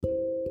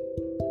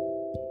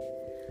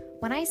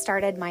When I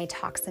started my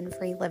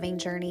toxin-free living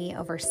journey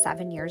over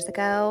 7 years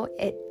ago,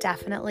 it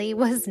definitely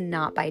was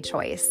not by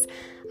choice.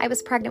 I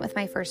was pregnant with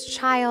my first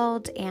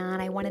child, and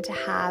I wanted to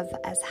have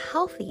as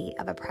healthy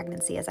of a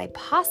pregnancy as I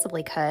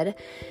possibly could.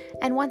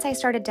 And once I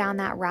started down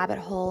that rabbit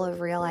hole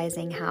of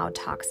realizing how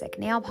toxic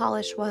nail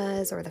polish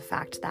was, or the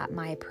fact that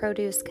my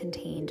produce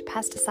contained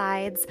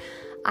pesticides,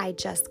 I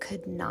just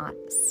could not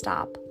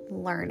stop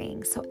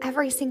learning. So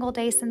every single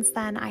day since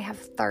then, I have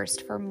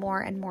thirst for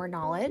more and more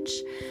knowledge.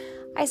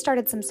 I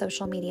started some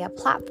social media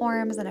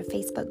platforms and a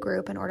Facebook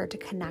group in order to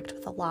connect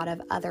with a lot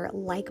of other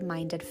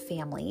like-minded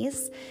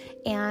families.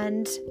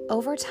 And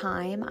over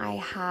time, I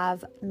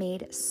have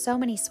made so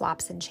many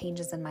swaps and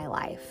changes in my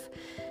life.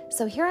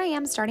 So here I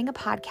am starting a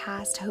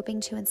podcast, hoping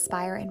to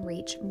inspire and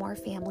reach more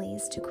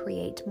families to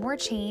create more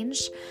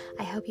change.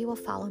 I hope you will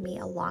follow me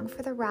along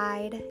for the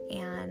ride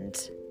and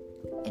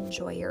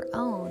enjoy your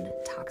own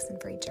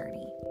toxin-free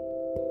journey.